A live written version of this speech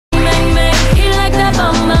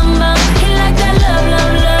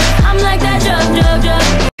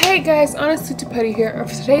guys, HonestlyTooPetty here, and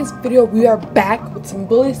for today's video we are back with some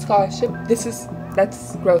bully scholarship.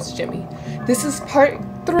 That's gross, Jimmy. This is part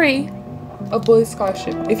 3 of bully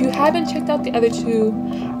scholarship. If you haven't checked out the other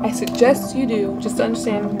 2, I suggest you do, just to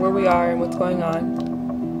understand where we are and what's going on.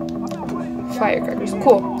 Firecrackers,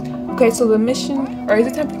 cool. Okay, so the mission, or is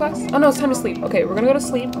it time for class? Oh no, it's time to sleep. Okay, we're gonna go to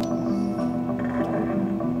sleep.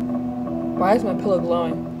 Why is my pillow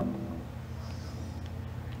glowing?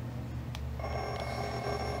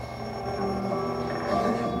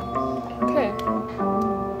 Okay.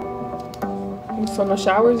 So no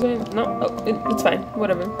showers in? No, oh, it's fine.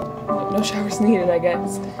 Whatever. No showers needed, I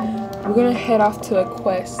guess. We're gonna head off to a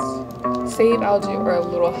quest. Save algae or a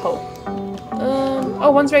little help. Oh,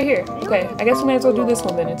 one's right here. Okay, I guess we might as well do this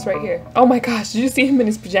one then. It's right here. Oh my gosh, did you see him in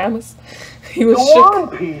his pajamas? He was shook. Go on,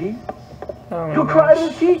 Petey. Oh Go cry to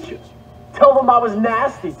the teacher. Tell them I was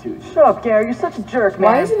nasty to you. Shut up, Gary. You're such a jerk,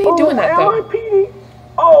 man. Why isn't he doing that though? Am I, Petey?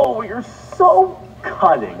 Oh, you're so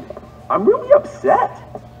cutting. I'm really upset.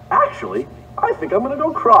 Actually, I think I'm gonna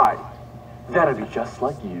go cry. That'd be just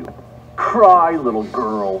like you. Cry, little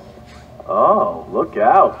girl. Oh, look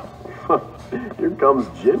out. Here comes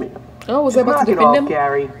Jimmy. Oh, was I about to defend him?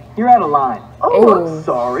 Gary. You're out of line. Oh, I'm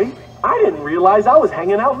sorry. I didn't realize I was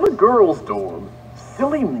hanging out in the girls' dorm.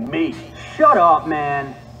 Silly me. Shut up,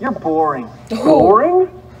 man. You're boring. Boring?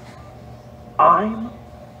 I'm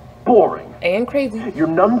boring. And crazy. You're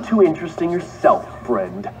none too interesting yourself,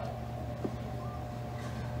 friend.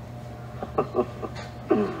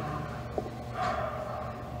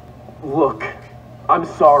 Look, I'm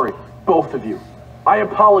sorry, both of you. I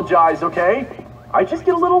apologize, okay? I just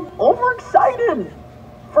get a little overexcited.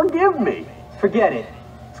 Forgive me. Forget it.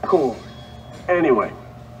 It's cool. Anyway,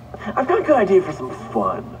 I've got a good idea for some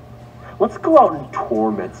fun. Let's go out and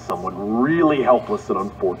torment someone really helpless and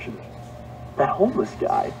unfortunate. That homeless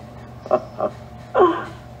guy.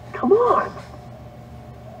 Come on.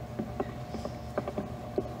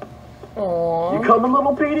 Aww. You coming,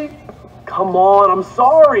 little Petey? Come on, I'm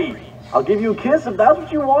sorry. I'll give you a kiss if that's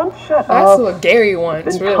what you want. Shut up. That's what Gary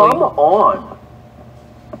wants, Then really. come on.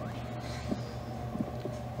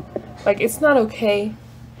 Like, it's not okay.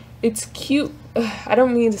 It's cute. I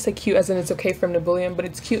don't mean to say cute as in it's okay for him to bully him, but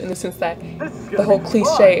it's cute in the sense that the whole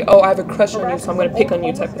cliche, oh, I have a crush on you, so I'm gonna pick on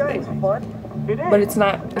you type of thing. But it's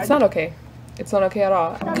not okay. It's not okay at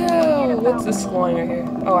all. Go! What's this glowing right here?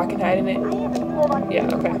 Oh, I can hide in it? Yeah,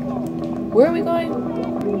 okay. Where are we going?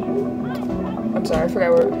 I'm sorry, I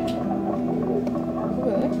forgot where.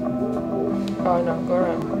 Over there? Oh no, go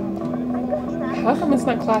around. How come it's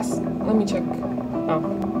not class? Let me check.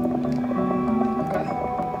 Oh.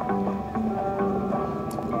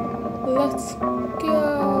 Let's go.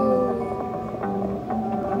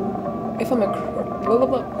 If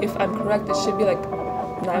I'm correct, it should be like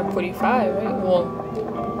 9:45, right? Well,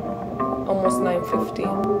 almost 9:50.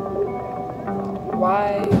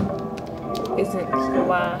 Why isn't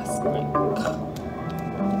class like?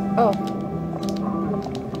 Oh,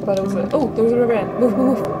 I thought it was a. Oh, there was a rubber band. Move,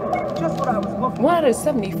 move, move. Just what I was looking 1 out of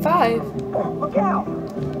 75. Look out.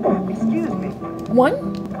 Excuse me. 1?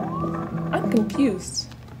 I'm confused.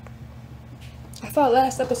 I thought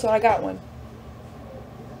last episode I got 1.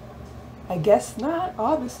 I guess not,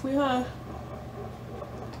 obviously, huh?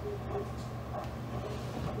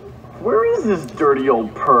 Where is this dirty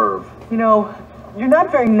old perv? You know, you're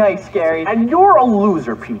not very nice, Gary. And you're a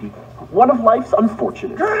loser, Petey. One of life's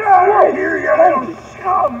unfortunate. Get out of here, you little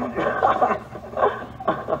scum!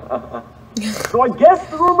 So I guess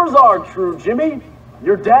the rumors are true, Jimmy.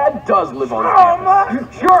 Your dad does live on campus.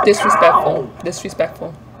 You jerk! Disrespectful.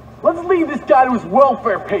 Disrespectful. Let's leave this guy to his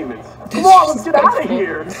welfare payments. Come on, let's get out of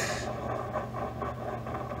here.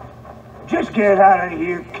 Just get out of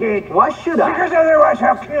here, kid. Why should I? Because otherwise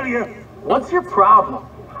I'll kill you. What's your problem?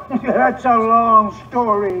 That's a long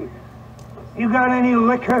story. You got any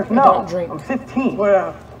liquor? I don't drink. I'm 15.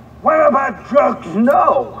 Well, what about drugs?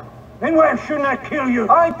 No. Then why shouldn't I kill you?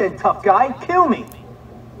 All right then, tough guy. Kill me.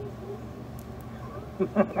 You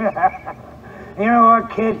know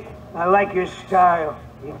what, kid? I like your style.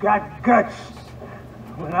 You got guts.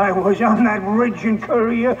 When I was on that ridge in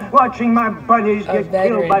Korea, watching my buddies get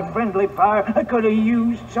killed by friendly fire, I could have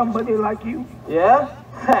used somebody like you. Yeah?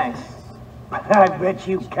 Thanks. But I bet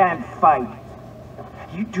you can't fight.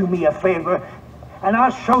 You do me a favor, and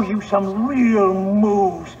I'll show you some real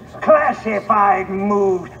moves. Classified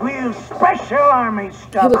moves. Real special army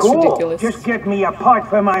stuff. He looks ridiculous. Just get me a part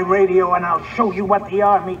for my radio, and I'll show you what the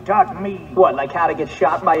army taught me. What, like how to get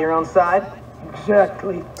shot by your own side?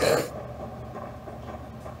 Exactly.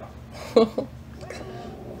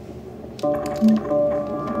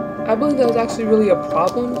 I believe that was actually really a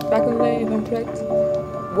problem back in the day, if I'm correct.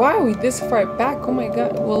 Why are we this far back? Oh my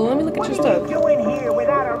god. Well, let me look at your stuff. What are you doing here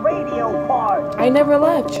without a radio part? I never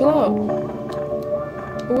left. Chill out.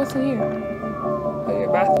 Well, what's in here? Oh, your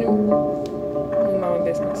bathroom? My own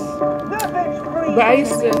business. Nothing's free. But I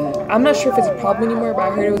used to, I'm not sure if it's a problem anymore, but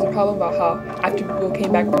I heard it was a problem about how after people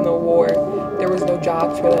came back from the war, there was no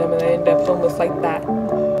jobs for them and they ended up homeless like that.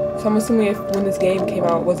 So I'm assuming if when this game came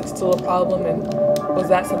out, was it still a problem and was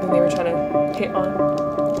that something they were trying to hit on?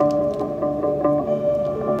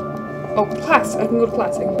 Oh, class! I can go to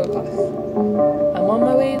class. I can go to class. I'm on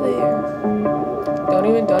my way there. Don't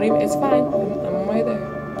even, it's fine. I'm on my way there.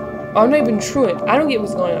 Oh, I'm not even truant. I don't get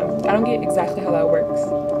what's going on. I don't get exactly how that works.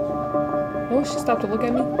 Oh, she stopped to look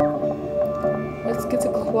at me. Let's get to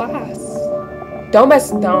class.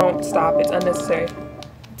 Don't stop. It's unnecessary.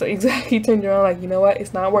 So exactly, he turned around like, you know what?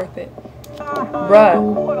 It's not worth it. Bruh.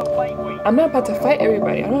 I'm not about to fight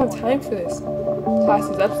everybody. I don't have time for this. Class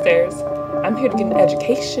is upstairs. I'm here to get an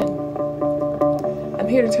education. I'm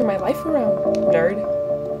here to turn my life around, nerd.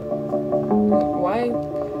 Why?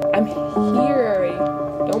 I'm here already.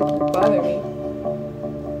 Don't bother me.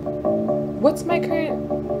 What's my current...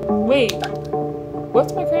 Wait.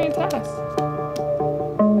 What's my current task?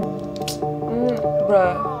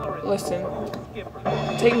 Bruh, listen.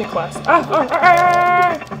 Take me to class.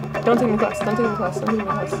 Don't take me to class. Don't take me to class. Don't take me to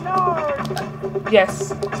class.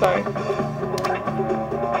 Yes. Sorry.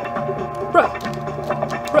 Bruh.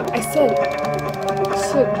 Bruh, I said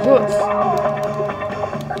this.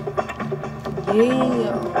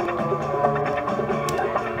 Yeah.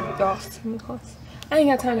 Take me to class. I ain't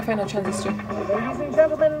got time to find no transistor. Ladies and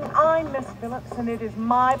gentlemen, I'm Miss Phillips, and it is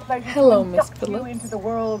my pleasure Hello, to Miss induct you Phillips. into the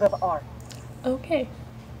world of art. Okay.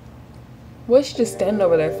 What is she just standing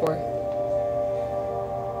over there for?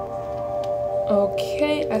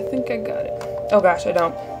 Okay, I think I got it. Oh gosh, I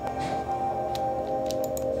don't.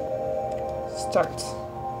 Start.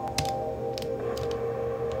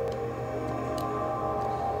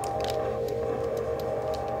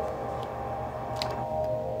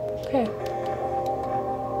 Okay.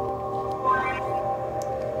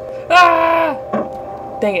 Ah!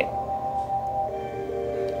 Dang it.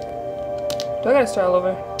 Do I gotta start all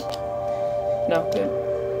over? No, good.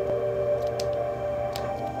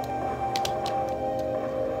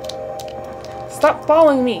 Stop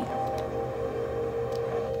following me!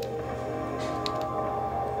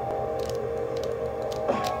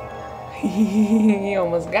 He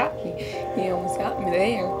almost got me. He almost got me there.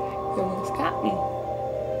 He almost got me.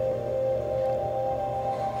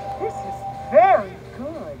 This is very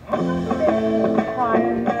good.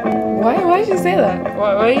 Why did you say that?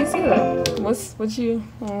 Why did you say that? What you,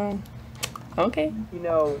 okay. You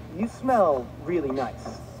know, you smell really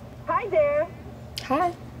nice. Hi there.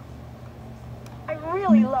 Hi. I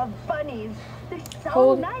really love bunnies. They're so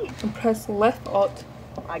Hold nice. and press left alt.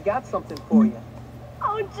 I got something for you.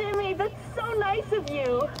 Oh, Jimmy, that's so nice of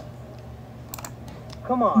you.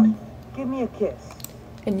 Come on, give me a kiss.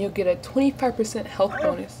 And you'll get a 25% health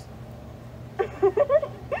bonus.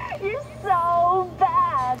 You're so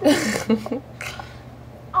bad.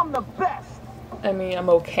 I'm the best. I mean, I'm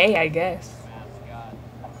okay, I guess.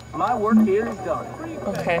 My work here is done.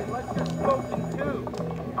 Okay.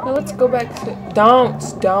 Now let's go back to... Don't.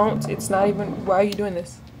 It's not even... Why are you doing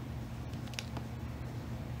this?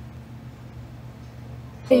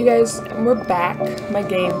 Hey, you guys. We're back. My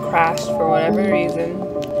game crashed for whatever reason.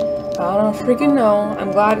 I don't freaking know.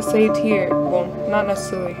 I'm glad it saved here. Well, not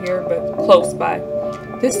necessarily here, but close by.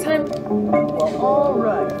 This time... Well, all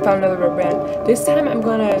right. Found another rubber band. This time I'm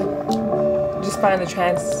gonna just find the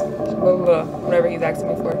whatever he's asking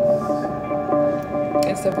me for.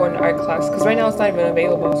 Instead of going to art class. Because right now it's not even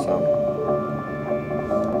available, so.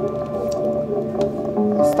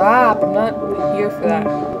 Stop! I'm not here for that.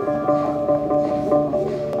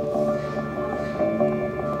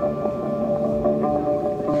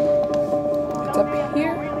 It's up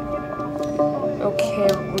here. Okay,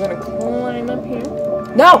 we're gonna climb up here.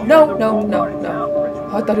 No!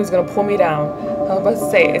 I thought he was gonna pull me down. I was about to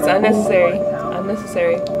say, it's unnecessary.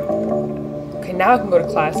 Okay, now I can go to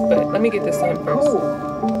class, but let me get this done first.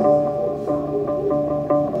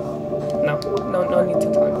 No need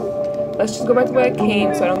to talk. Let's just go back the way I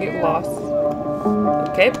came so I don't get lost.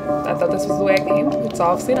 Okay, I thought this was the way I came. It's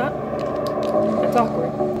obviously not. That's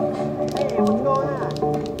awkward. Hey, what's going on?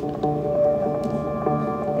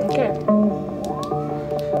 Okay.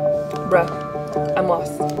 Bruh, I'm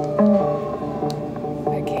lost.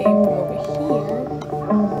 I came from over here.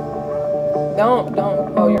 Don't.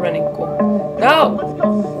 Oh, you're running. Cool. No! Let's go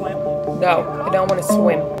swim. No, I don't want to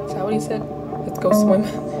swim. Is that what he said? Let's go swim.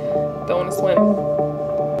 Don't want to swim.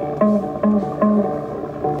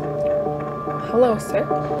 Hello, sir.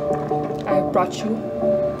 I brought you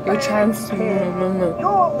your chance. You're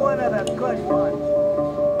one of the good ones.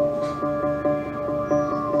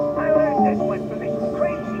 I learned this one from this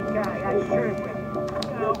crazy guy I served with.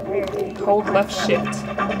 Okay. Hold left shift.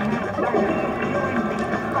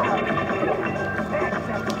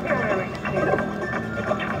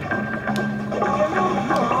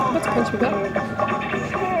 Let's punch me back.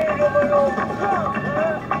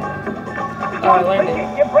 Oh, I learned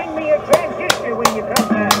it. You bring me a transistor when you come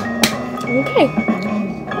back. Okay.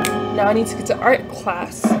 Now I need to get to art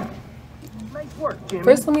class. Nice work, Jimmy.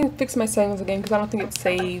 First, let me fix my settings again because I don't think it's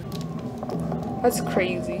saved. That's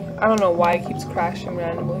crazy. I don't know why it keeps crashing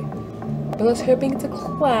randomly. But let's hurry up and get to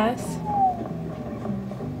class.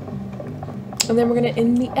 And then we're going to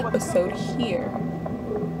end the episode here.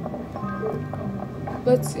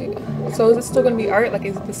 Let's see. So is it still going to be art? Like,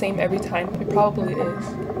 is it the same every time? It probably is.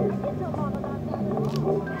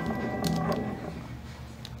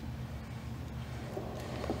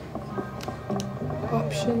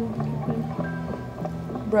 Option.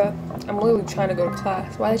 Bruh, I'm literally trying to go to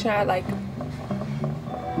class. Why are they trying to add,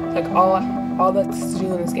 like all that's to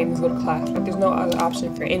do in this game is go to class? Like, there's no other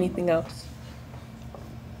option for anything else.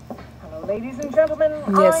 Hello, ladies and gentlemen.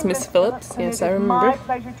 Yes, I'm Miss Phillips. Yes, I It is remember. my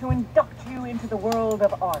pleasure to induct you into the world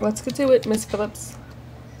of art. Let's get to it, Miss Phillips.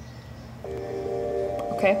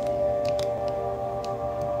 Okay.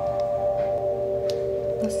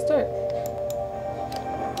 Let's start.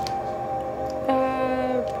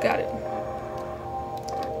 Got it.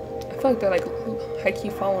 I feel like they're like high-key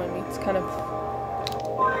following me. It's kind of...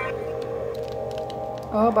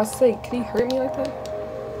 Oh, I was about to say, could he hurt me like that?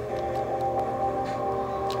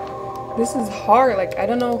 This is hard. Like, I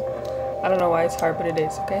don't know why it's hard, but it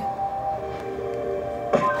is, okay?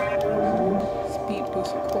 Speed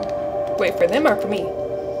boost, cool. Wait, for them or for me?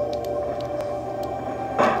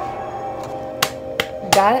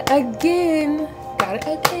 Got it again. Got it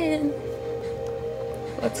again.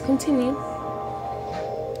 Let's continue.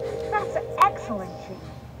 That's excellent, Jimmy.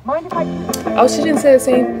 Mind if I... Oh, she didn't say the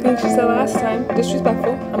same thing she said last time.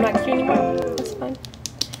 Disrespectful. I'm not cute anymore. That's fine.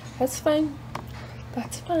 That's fine.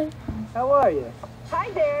 That's fine. How are you?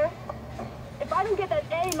 Hi there. If I don't get that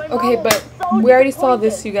A, my Okay, mom will but be so we already saw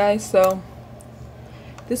this, disappointed. you guys, so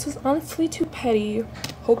this was honestly too petty.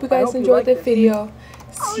 Hope you guys hope you enjoyed like the this. video.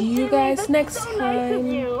 Oh, See you Jimmy, guys that's next so nice of time.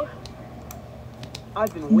 you.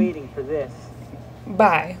 I've been waiting for this.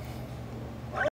 Bye.